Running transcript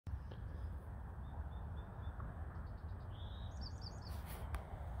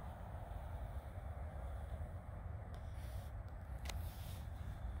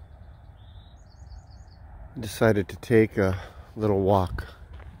Decided to take a little walk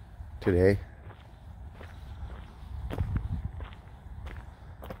today.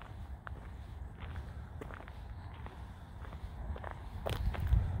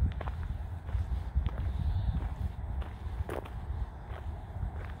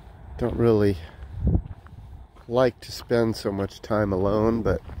 Don't really like to spend so much time alone,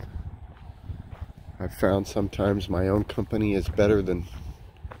 but I've found sometimes my own company is better than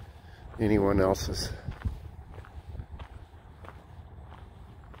anyone else's.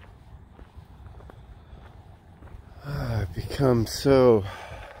 I've become so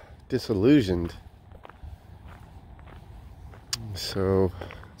disillusioned, so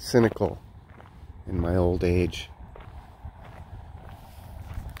cynical in my old age.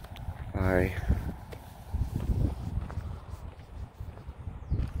 I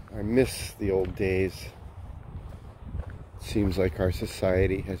miss the old days. It seems like our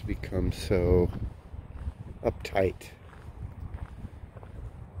society has become so uptight,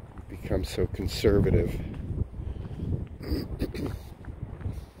 become so conservative.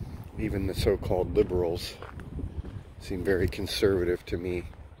 Even the so-called liberals seem very conservative to me.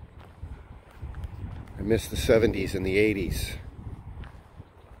 I miss the 70s and the 80s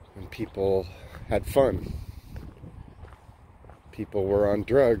when people had fun. People were on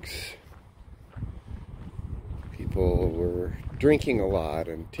drugs. People were drinking a lot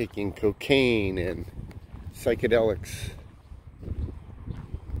and taking cocaine and psychedelics.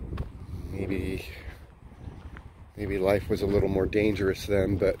 Maybe life was a little more dangerous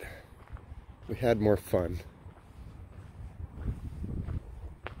then, but we had more fun.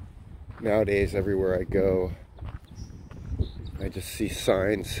 Nowadays, everywhere I go, I just see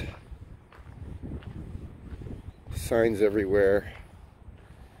signs. Signs everywhere.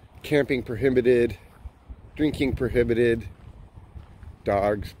 Camping prohibited, drinking prohibited,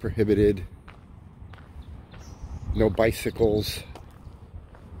 dogs prohibited, no bicycles,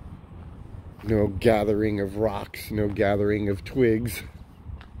 no gathering of rocks, no gathering of twigs.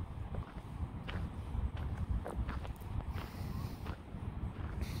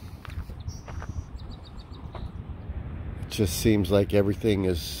 It just seems like everything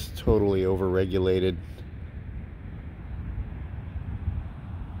is totally overregulated.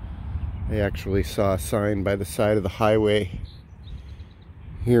 I actually saw a sign by the side of the highway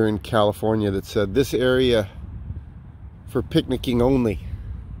here in California that said, "This area for picnicking only."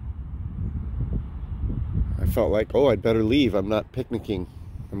 I felt like, oh, I'd better leave. I'm not picnicking.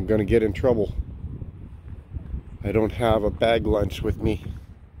 I'm gonna get in trouble. I don't have a bag lunch with me.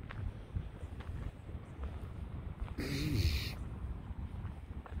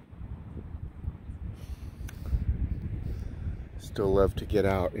 Still love to get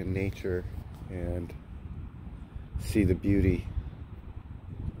out in nature and see the beauty.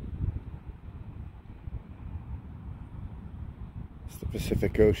 It's the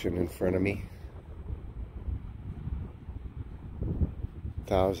Pacific Ocean in front of me.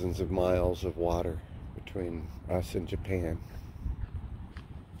 Thousands of miles of water between us and Japan.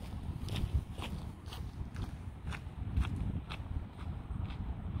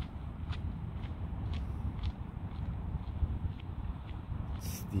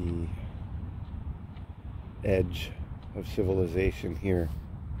 It's the edge of civilization here.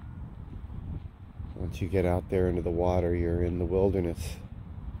 Once you get out there into the water, you're in the wilderness.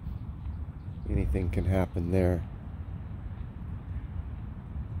 Anything can happen there.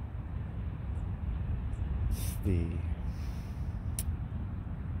 It's the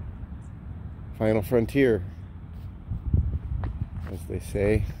final frontier, as they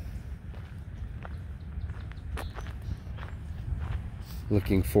say.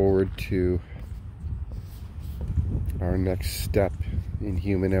 Looking forward to our next step in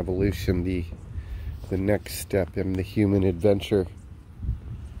human evolution, the next step in the human adventure,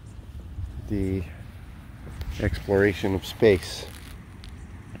 the exploration of space.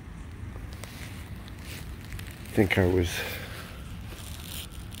 I think I was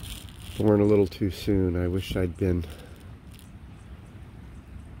born a little too soon. I wish I'd been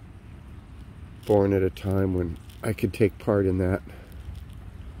born at a time when I could take part in that.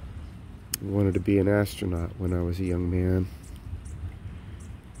 I wanted to be an astronaut when I was a young man.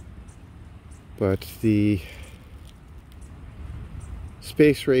 But the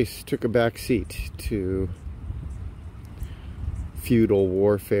space race took a back seat to feudal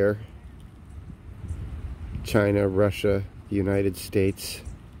warfare. China, Russia, the United States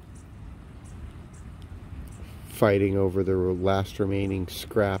fighting over the last remaining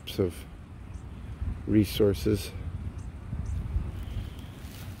scraps of resources.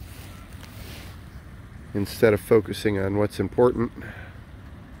 Instead of focusing on what's important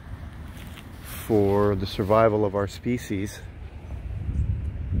for the survival of our species,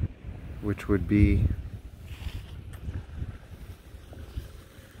 which would be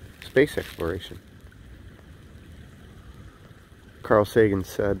space exploration. Carl Sagan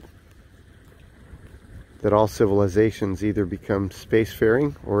said that all civilizations either become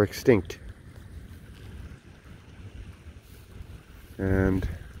spacefaring or extinct. And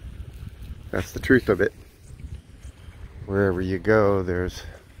that's the truth of it. Wherever you go, there's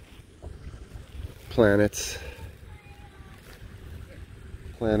planets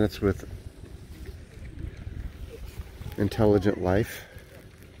with intelligent life.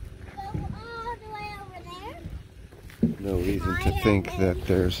 No reason to think that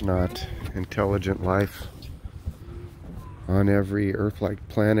there's not intelligent life on every Earth-like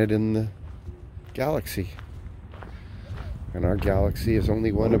planet in the galaxy. And our galaxy is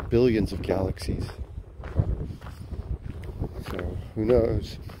only one of billions of galaxies. So, who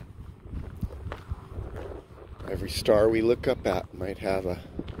knows? Every star we look up at might have a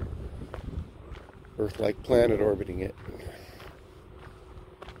Earth-like planet orbiting it.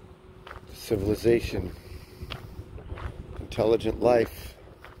 Civilization, intelligent life.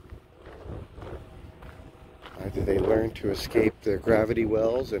 Either they learn to escape their gravity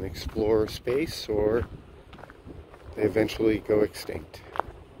wells and explore space, or they eventually go extinct.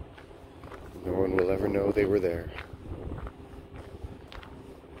 No one will ever know they were there.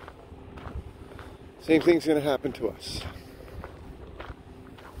 Same thing's going to happen to us.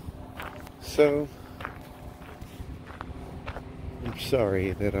 So, I'm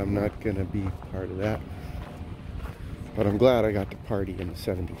sorry that I'm not going to be part of that. But I'm glad I got to party in the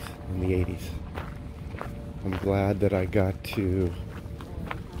 70s and the 80s. I'm glad that I got to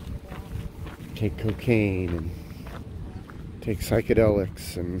take cocaine and take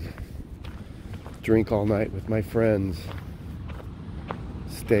psychedelics and drink all night with my friends.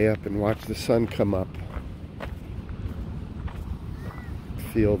 Stay up and watch the sun come up.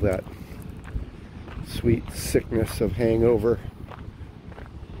 Feel that sweet sickness of hangover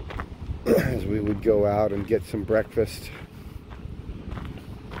as we would go out and get some breakfast.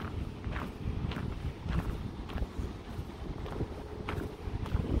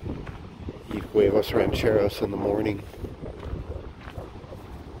 Eat huevos rancheros in the morning.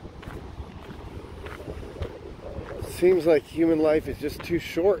 Seems like human life is just too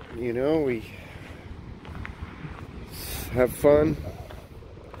short, you know. We have fun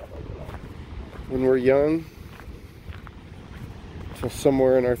when we're young till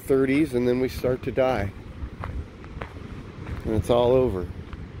somewhere in our 30s, and then we start to die and it's all over.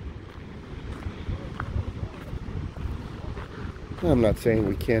 I'm not saying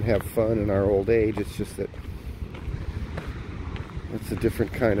we can't have fun in our old age, it's just that it's a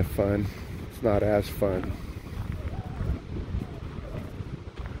different kind of fun. It's not as fun.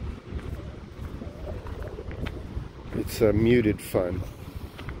 It's a muted fun,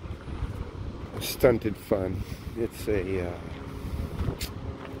 a stunted fun. It's a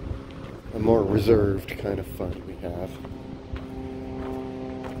more reserved kind of fun we have.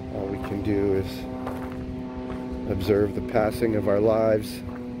 All we can do is observe the passing of our lives,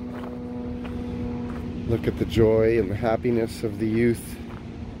 look at the joy and the happiness of the youth,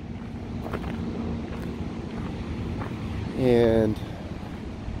 and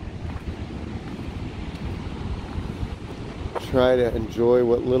try to enjoy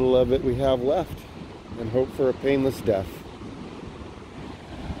what little of it we have left and hope for a painless death.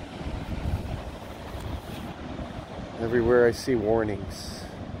 Everywhere I see warnings.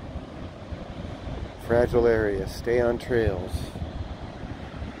 Fragile area, stay on trails.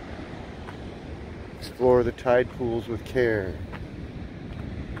 Explore the tide pools with care.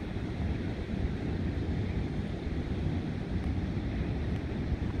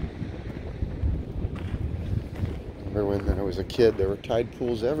 Remember when I was a kid, there were tide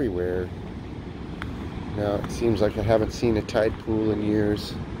pools everywhere. Now it seems like I haven't seen a tide pool in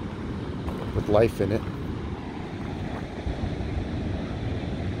years with life in it.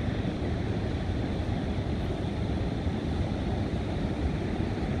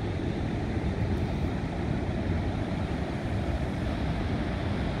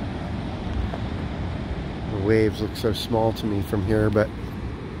 The waves look so small to me from here, but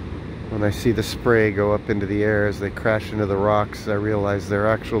when I see the spray go up into the air as they crash into the rocks, I realize they're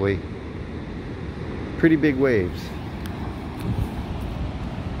actually pretty big waves.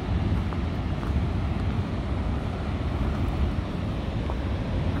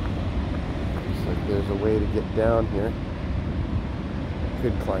 Looks like there's a way to get down here.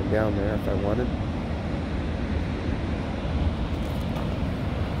 Could climb down there if I wanted.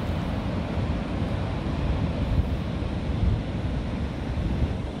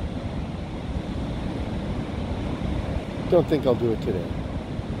 Don't think I'll do it today.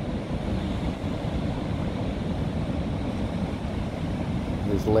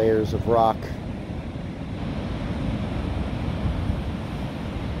 There's layers of rock.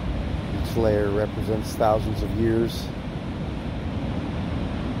 Each layer represents thousands of years.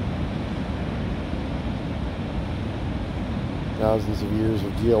 Thousands of years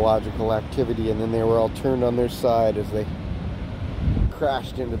of geological activity, and then they were all turned on their side as they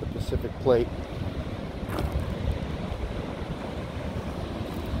crashed into the Pacific Plate.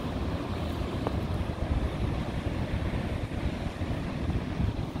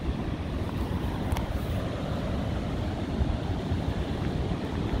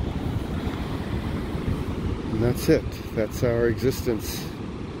 And that's it. That's our existence.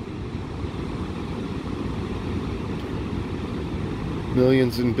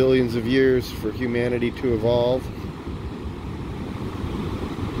 Millions and billions of years for humanity to evolve.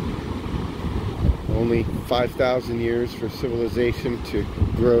 Only 5,000 years for civilization to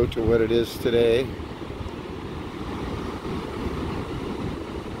grow to what it is today.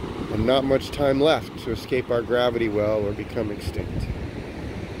 And not much time left to escape our gravity well or become extinct.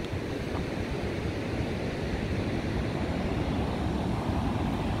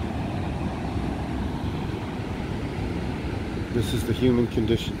 This is the human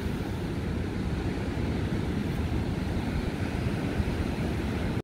condition.